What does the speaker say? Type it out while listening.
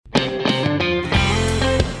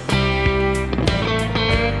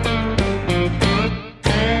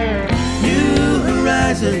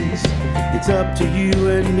it's up to you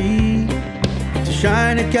and me to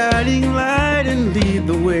shine a guiding light and lead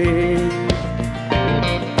the way.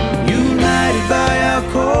 United by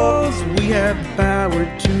our cause, we have the power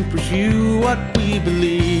to pursue what we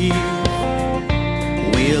believe.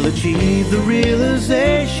 We'll achieve the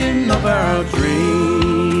realization of our dreams.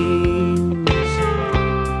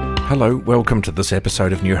 Hello, welcome to this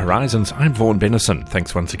episode of New Horizons. I'm Vaughan Bennison.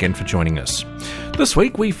 Thanks once again for joining us. This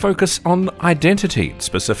week we focus on identity,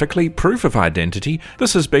 specifically proof of identity.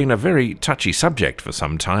 This has been a very touchy subject for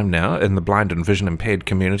some time now in the blind and vision impaired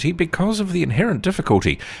community because of the inherent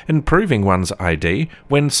difficulty in proving one's ID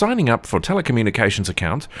when signing up for telecommunications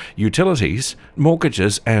accounts, utilities,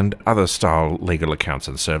 mortgages and other style legal accounts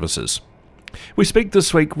and services. We speak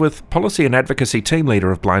this week with Policy and Advocacy Team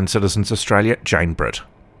Leader of Blind Citizens Australia, Jane Britt.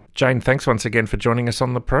 Jane, thanks once again for joining us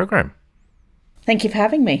on the program. Thank you for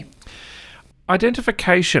having me.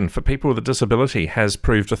 Identification for people with a disability has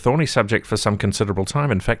proved a thorny subject for some considerable time.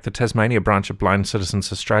 In fact, the Tasmania branch of Blind Citizens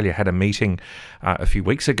Australia had a meeting a few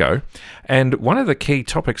weeks ago, and one of the key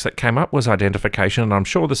topics that came up was identification, and I'm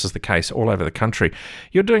sure this is the case all over the country.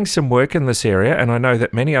 You're doing some work in this area, and I know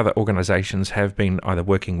that many other organisations have been either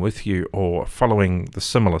working with you or following the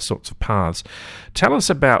similar sorts of paths. Tell us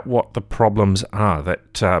about what the problems are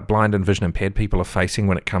that blind and vision impaired people are facing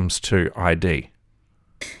when it comes to ID.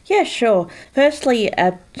 Yeah, sure. Firstly,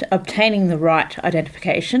 obtaining the right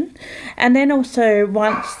identification, and then also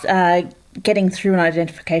once getting through an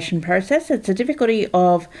identification process, it's a difficulty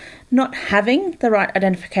of not having the right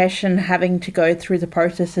identification, having to go through the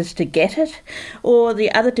processes to get it, or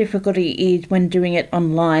the other difficulty is when doing it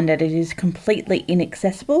online that it is completely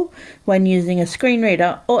inaccessible when using a screen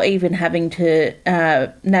reader or even having to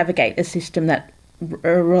navigate a system that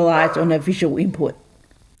relies on a visual input.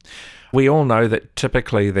 We all know that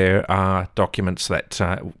typically there are documents that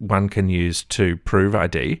one can use to prove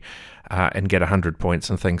ID and get 100 points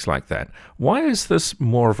and things like that. Why is this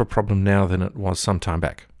more of a problem now than it was some time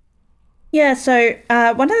back? Yeah, so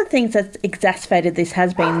one of the things that's exacerbated this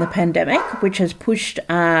has been the pandemic, which has pushed,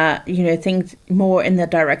 things more in the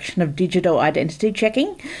direction of digital identity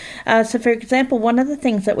checking. So, for example, one of the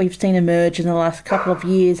things that we've seen emerge in the last couple of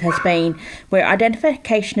years has been where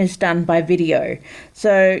identification is done by video.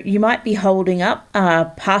 So you might be holding up a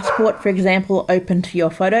passport, for example, open to your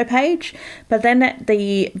photo page, but then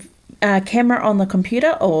the camera on the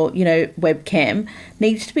computer or, webcam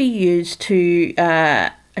needs to be used to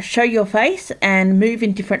show your face and move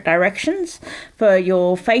in different directions for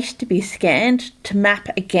your face to be scanned to map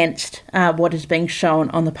against what is being shown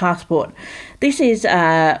on the passport. This is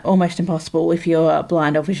almost impossible if you're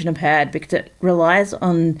blind or vision impaired because it relies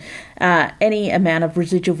on any amount of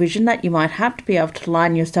residual vision that you might have to be able to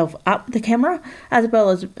line yourself up with the camera, as well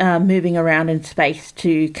as moving around in space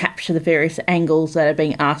to capture the various angles that are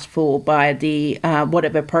being asked for by the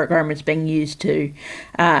whatever program is being used to,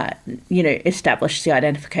 establish the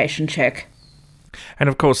identification check. And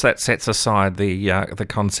of course that sets aside the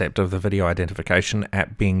concept of the video identification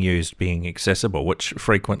app being accessible, which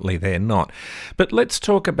frequently they're not. But let's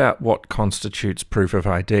talk about what constitutes proof of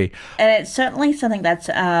ID. And it's certainly something that's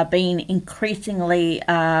been increasingly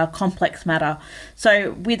complex matter.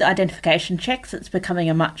 So with identification checks, it's becoming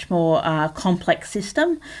a much more complex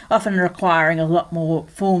system, often requiring a lot more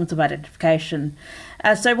forms of identification.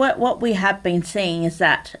 So what we have been seeing is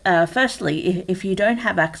that, firstly, if you don't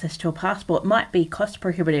have access to a passport, it might be cost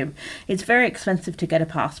prohibitive. It's very expensive to get a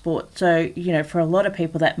passport. So, for a lot of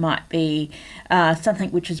people, that might be something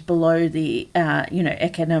which is below the,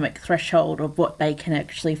 economic threshold of what they can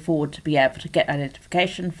actually afford to be able to get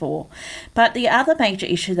identification for. But the other major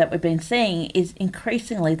issue that we've been seeing is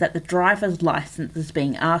increasingly that the driver's license is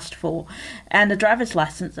being asked for. And the driver's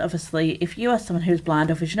license, obviously, if you are someone who's blind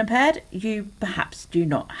or vision impaired, you perhaps do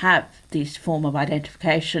not have this form of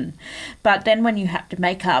identification. But then when you have to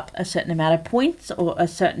make up a certain amount of points or a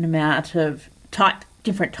certain amount of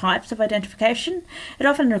different types of identification, it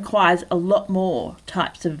often requires a lot more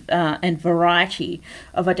types of and variety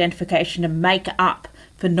of identification to make up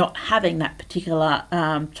for not having that particular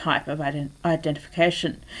type of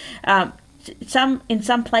identification. In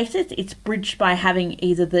some places, it's bridged by having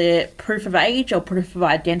either the proof of age or proof of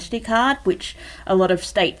identity card, which a lot of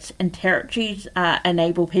states and territories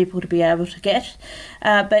enable people to be able to get.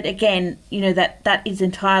 But again, that is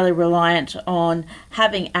entirely reliant on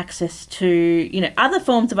having access to, other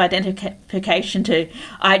forms of identification to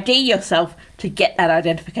ID yourself to get that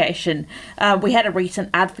identification. We had a recent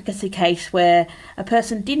advocacy case where a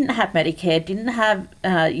person didn't have Medicare, didn't have,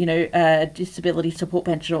 a disability support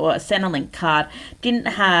pension or a Centrelink card, didn't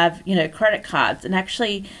have, credit cards, and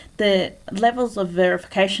actually the levels of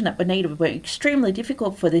verification that were needed were extremely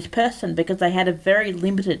difficult for this person because they had a very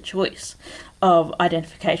limited choice of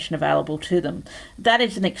identification available to them. That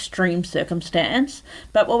is an extreme circumstance,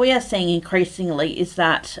 but what we are seeing increasingly is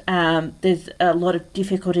that there's a lot of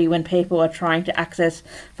difficulty when people are trying to access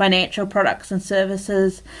financial products and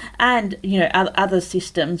services and other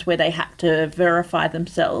systems where they have to verify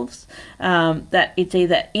themselves, that it's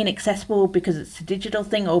either inaccessible because it's a digital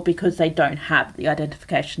thing or because they don't have the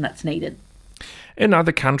identification that's needed. In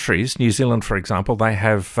other countries, New Zealand, for example, they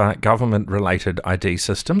have government-related ID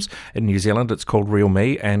systems. In New Zealand, it's called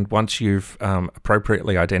RealMe, and once you've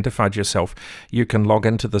appropriately identified yourself, you can log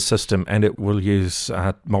into the system and it will use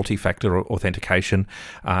multi-factor authentication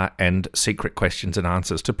and secret questions and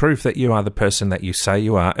answers to prove that you are the person that you say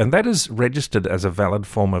you are, and that is registered as a valid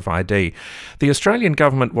form of ID. The Australian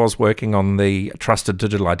government was working on the Trusted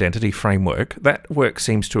Digital Identity Framework. That work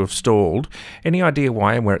seems to have stalled. Any idea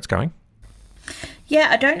why and where it's going? Yeah,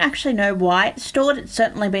 I don't actually know why it's stalled. It's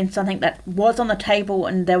certainly been something that was on the table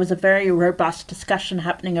and there was a very robust discussion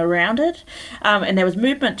happening around it, and there was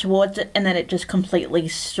movement towards it, and then it just completely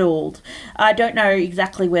stalled. I don't know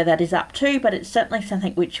exactly where that is up to, but it's certainly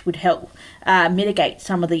something which would help mitigate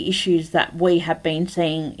some of the issues that we have been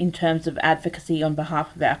seeing in terms of advocacy on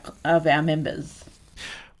behalf of our members.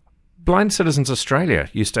 Blind Citizens Australia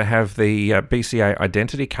used to have the BCA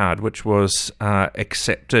identity card, which was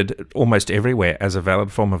accepted almost everywhere as a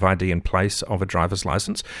valid form of ID in place of a driver's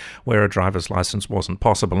licence, where a driver's licence wasn't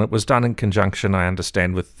possible. And it was done in conjunction, I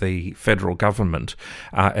understand, with the federal government,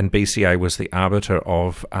 and BCA was the arbiter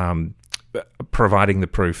of providing the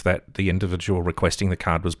proof that the individual requesting the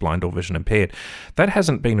card was blind or vision impaired. That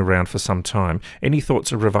hasn't been around for some time. Any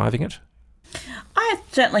thoughts of reviving it? I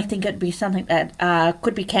certainly think it'd be something that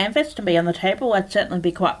could be canvassed and be on the table. I'd certainly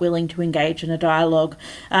be quite willing to engage in a dialogue.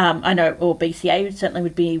 I know, or BCA certainly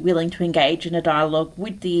would be willing to engage in a dialogue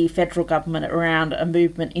with the federal government around a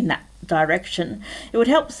movement in that direction. It would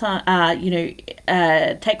help,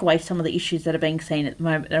 take away some of the issues that are being seen at the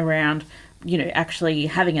moment around, actually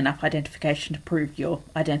having enough identification to prove your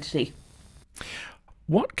identity.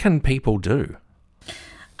 What can people do?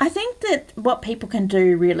 I think that what people can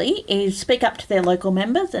do really is speak up to their local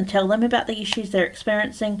members and tell them about the issues they're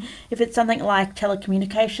experiencing. If it's something like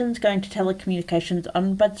telecommunications, going to telecommunications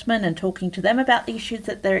ombudsman and talking to them about the issues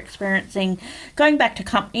that they're experiencing, going back to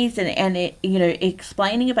companies and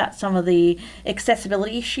explaining about some of the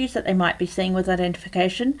accessibility issues that they might be seeing with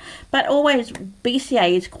identification. But always,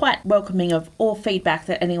 BCA is quite welcoming of all feedback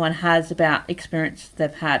that anyone has about experiences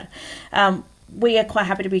they've had. We are quite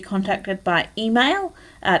happy to be contacted by email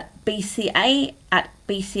at bca@bca.org.au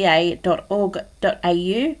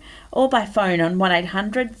or by phone on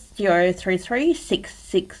 1800 033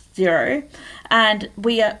 660. And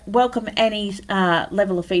we welcome any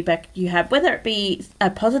level of feedback you have, whether it be a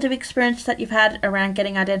positive experience that you've had around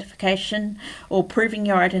getting identification or proving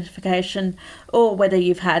your identification, or whether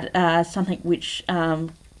you've had something which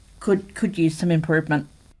could use some improvement.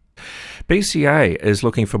 BCA is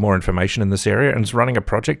looking for more information in this area and is running a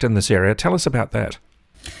project in this area. Tell us about that.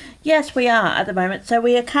 Yes, we are at the moment. So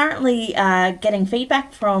we are currently getting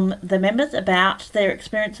feedback from the members about their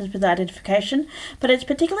experiences with identification, but it's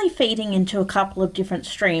particularly feeding into a couple of different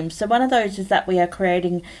streams. So one of those is that we are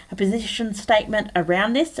creating a position statement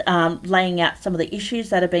around this, laying out some of the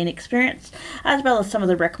issues that have been experienced, as well as some of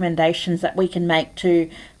the recommendations that we can make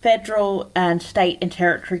to federal and state and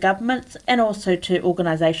territory governments, and also to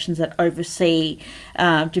organisations that oversee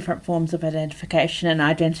different forms of identification and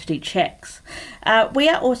identity checks. We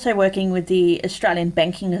are also working with the Australian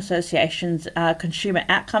Banking Association's Consumer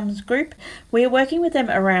Outcomes Group. We are working with them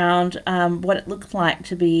around what it looks like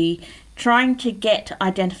to be trying to get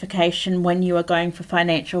identification when you are going for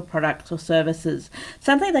financial products or services.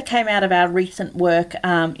 Something that came out of our recent work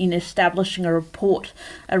in establishing a report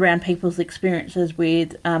around people's experiences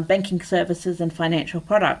with banking services and financial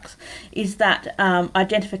products is that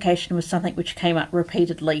identification was something which came up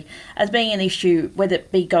repeatedly as being an issue, whether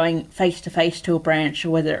it be going face-to-face to a branch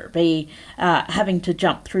or whether it be having to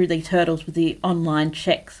jump through these hurdles with the online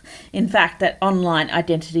checks. In fact, that online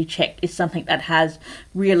identity check is something that has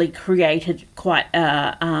really created quite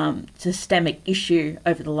a systemic issue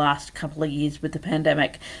over the last couple of years with the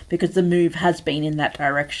pandemic, because the move has been in that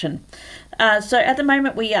direction. So at the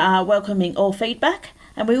moment we are welcoming all feedback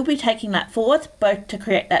And we will be taking that forward, both to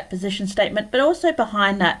create that position statement, but also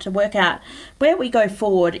behind that to work out where we go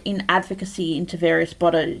forward in advocacy into various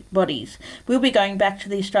bodies. We'll be going back to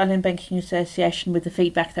the Australian Banking Association with the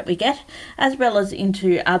feedback that we get, as well as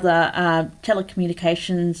into other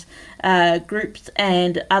telecommunications groups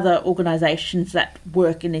and other organisations that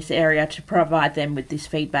work in this area to provide them with this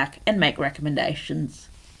feedback and make recommendations.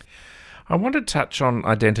 I want to touch on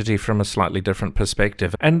identity from a slightly different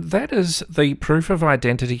perspective, and that is the proof of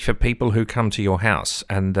identity for people who come to your house.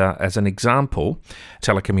 And as an example,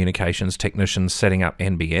 telecommunications technicians setting up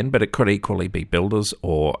NBN, but it could equally be builders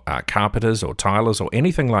or carpenters or tilers or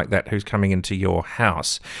anything like that who's coming into your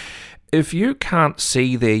house. If you can't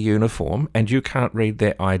see their uniform and you can't read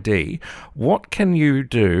their ID, what can you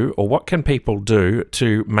do, or what can people do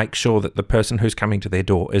to make sure that the person who's coming to their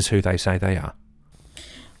door is who they say they are?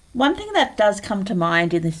 One thing that does come to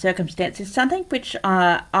mind in this circumstance is something which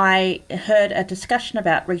I heard a discussion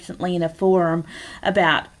about recently in a forum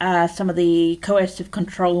about some of the coercive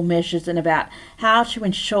control measures and about how to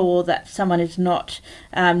ensure that someone is not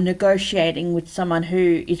negotiating with someone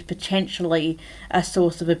who is potentially a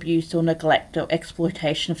source of abuse or neglect or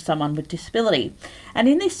exploitation of someone with disability. And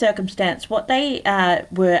in this circumstance, what they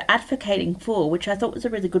were advocating for, which I thought was a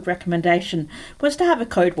really good recommendation, was to have a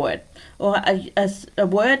code word or a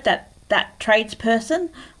word that tradesperson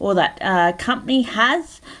or that company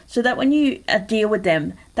has, so that when you deal with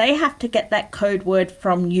them, they have to get that code word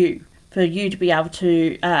from you for you to be able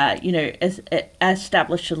to,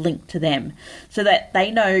 establish a link to them, so that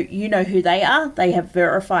they know you know who they are. They have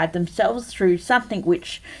verified themselves through something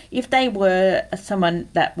which, if they were someone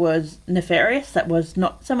that was nefarious, that was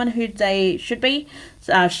not someone who they should be,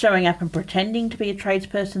 showing up and pretending to be a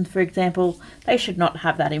tradesperson, for example, they should not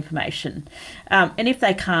have that information. And if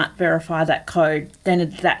they can't verify that code,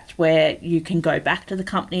 then that's where you can go back to the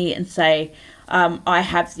company and say, I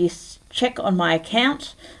have this check on my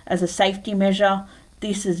account as a safety measure.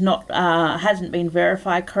 This is not hasn't been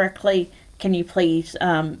verified correctly. Can you please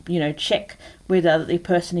check whether the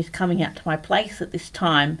person is coming out to my place at this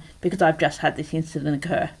time, because I've just had this incident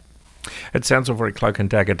occur. It sounds all very cloak and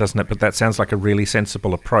dagger, doesn't it? But that sounds like a really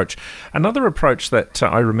sensible approach. Another approach that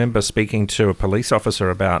I remember speaking to a police officer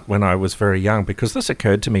about when I was very young, because this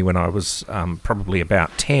occurred to me when I was probably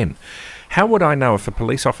about 10. How would I know if a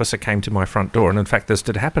police officer came to my front door? And in fact, this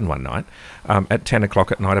did happen one night. At 10 o'clock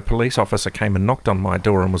at night, a police officer came and knocked on my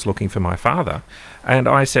door and was looking for my father. And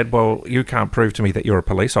I said, well, you can't prove to me that you're a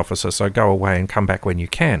police officer, so go away and come back when you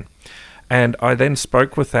can. And I then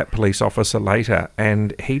spoke with that police officer later,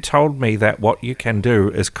 and he told me that what you can do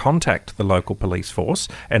is contact the local police force,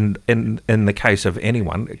 and in the case of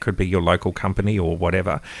anyone, it could be your local company or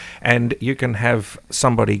whatever, and you can have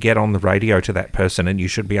somebody get on the radio to that person, and you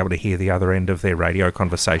should be able to hear the other end of their radio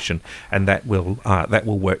conversation, and that will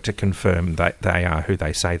work to confirm that they are who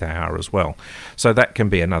they say they are as well. So that can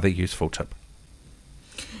be another useful tip.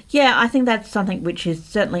 Yeah, I think that's something which is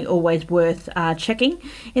certainly always worth checking.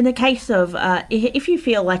 In the case of if you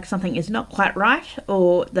feel like something is not quite right,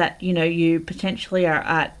 or that you potentially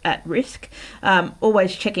are at risk,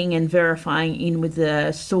 always checking and verifying in with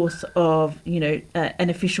the source of an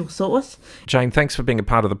official source. Jane, thanks for being a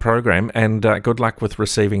part of the program, and good luck with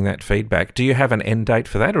receiving that feedback. Do you have an end date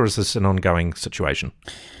for that, or is this an ongoing situation?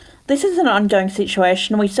 This is an ongoing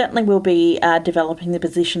situation. We certainly will be developing the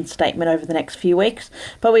position statement over the next few weeks,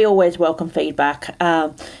 but we always welcome feedback.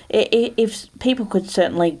 If people could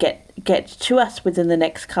certainly get to us within the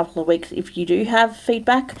next couple of weeks, if you do have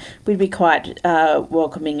feedback, we'd be quite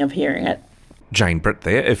welcoming of hearing it. Jane Britt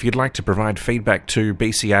there. If you'd like to provide feedback to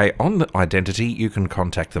BCA on the identity, you can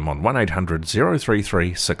contact them on 1800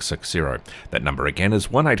 033 660. That number again is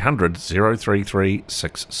 1800 033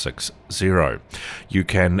 660. You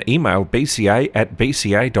can email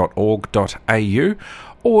bca@bca.org.au,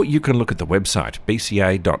 or you can look at the website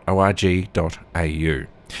bca.org.au.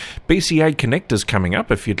 BCA Connect is coming up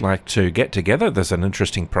if you'd like to get together. There's an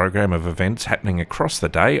interesting program of events happening across the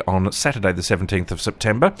day on Saturday the 17th of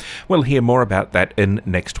September. We'll hear more about that in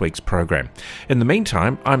next week's program. In the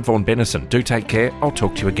meantime, I'm Vaughan Bennison. Do take care. I'll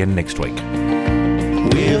talk to you again next week.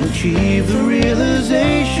 We'll achieve the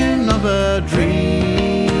realization of a dream.